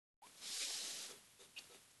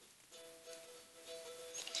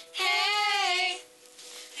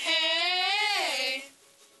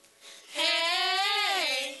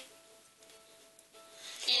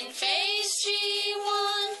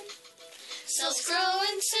Cells grow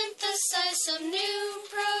and synthesize some new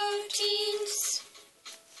proteins,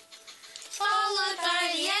 followed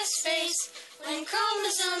by the S phase. When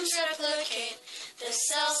chromosomes replicate, the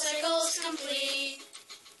cell cycle's complete.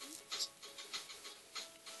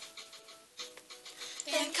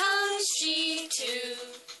 Then comes G2.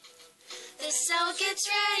 The cell gets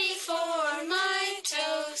ready for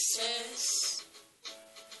mitosis.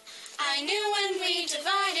 I knew when we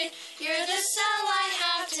divided, you're the cell I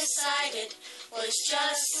have decided was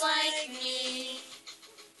just like me.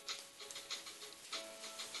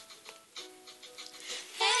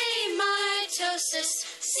 Hey, mitosis,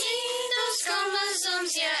 see those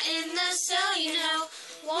chromosomes, yeah, in the cell, you know.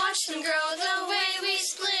 Watch them grow, the way we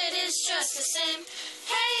split is just the same.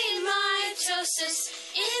 Hey, mitosis,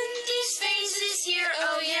 in these phases here,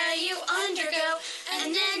 oh yeah, you undergo,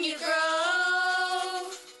 and then you grow.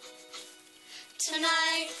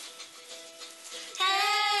 Tonight,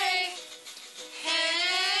 hey,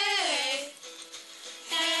 hey,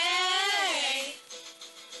 hey.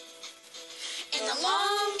 In the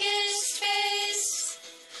longest phase,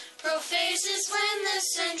 prophase is when the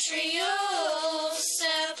centrioles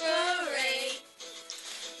separate.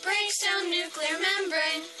 Breaks down nuclear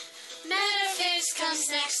membrane. Metaphase comes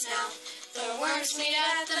next now. The worms meet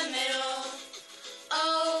at the middle.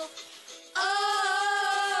 Oh,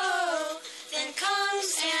 oh. Then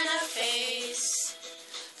comes anaphase.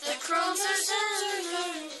 The chromosomes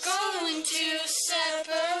are going to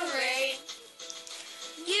separate.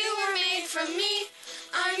 You were made from me.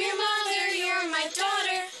 I'm your mother, you're my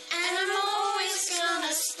daughter, and I'm always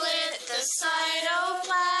gonna split the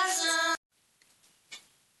cytoplasm.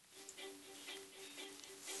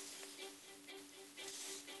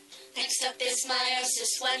 Next up is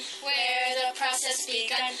meiosis 1, where the process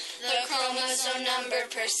begun. The chromosome number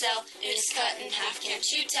per cell is cut in half, can't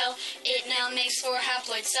you tell? It now makes 4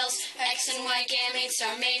 haploid cells. X and Y gametes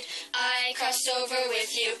are made. I crossed over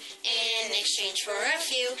with you in exchange for a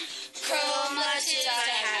few chromatids I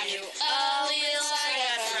have you. Alleles I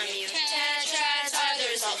got from you. Tetrads are the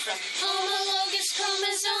result from homologous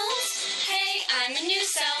chromosomes. Hey, I'm a new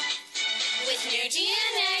cell with new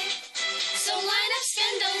DNA. So line up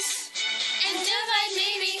spindles and divide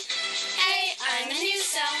maybe. Hey, I'm a new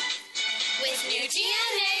cell with new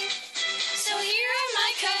DNA. So here are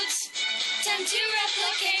my codes. Time to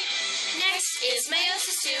replicate. Next is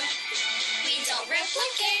meiosis 2. We don't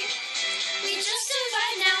replicate. We just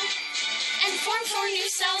divide now and form 4 new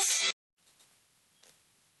cells.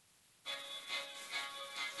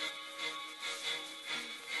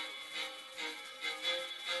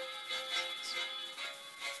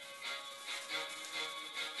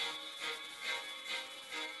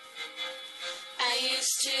 I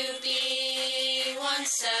used to be 1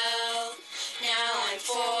 cell, now I'm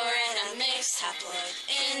 4 and a mixed haploid.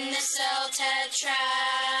 In the cell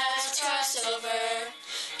tetrads cross over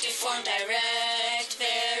to form direct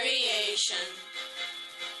variation.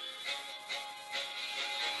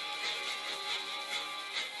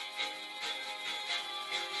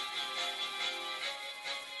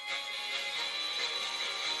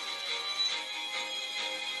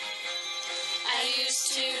 I used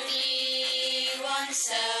to be 1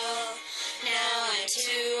 cell, now I'm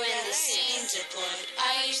 2 and the same diploid.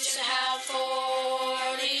 I used to have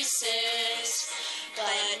 46,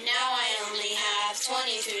 but now I only have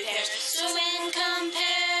 23 pairs. So in comparison,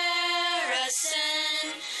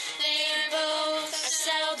 they're both a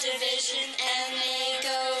cell division and they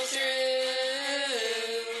go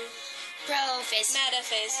through prophase,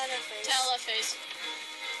 metaphase, telophase.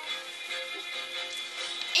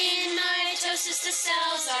 In mitosis, the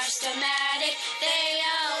cells are stomatic. They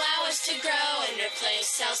allow us to grow and replace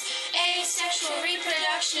cells. Asexual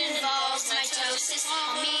reproduction involves mitosis.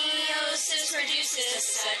 Meiosis produces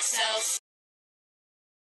sex cells.